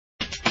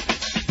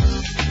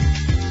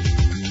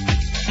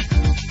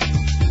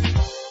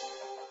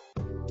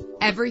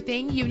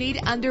Everything you need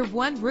under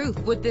one roof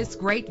with this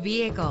great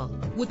vehicle.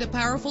 With a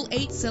powerful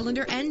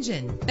 8-cylinder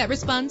engine that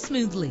responds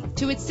smoothly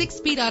to its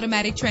 6-speed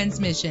automatic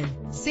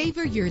transmission.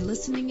 Savor your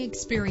listening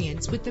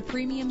experience with the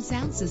premium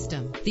sound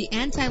system. The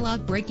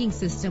anti-lock braking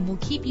system will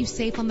keep you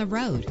safe on the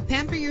road.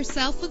 Pamper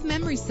yourself with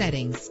memory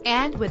settings.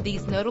 And with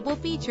these notable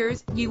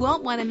features, you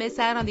won't want to miss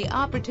out on the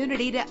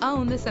opportunity to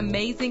own this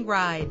amazing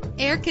ride.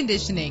 Air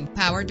conditioning,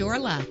 power door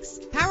locks,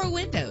 power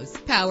windows,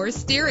 power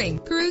steering,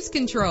 cruise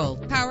control,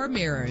 power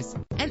mirrors,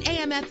 an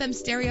AM/FM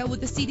stereo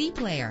with a CD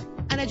player,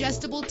 an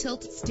adjustable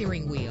tilt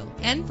steering wheel.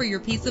 And for your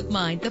peace of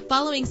mind, the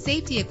following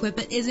safety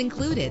equipment is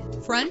included: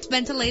 front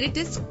ventilated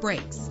disc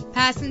brakes,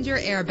 passenger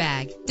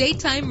airbag,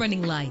 daytime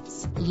running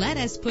lights. Let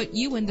us put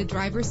you in the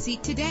driver's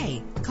seat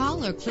today.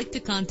 Call or click to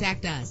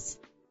contact us.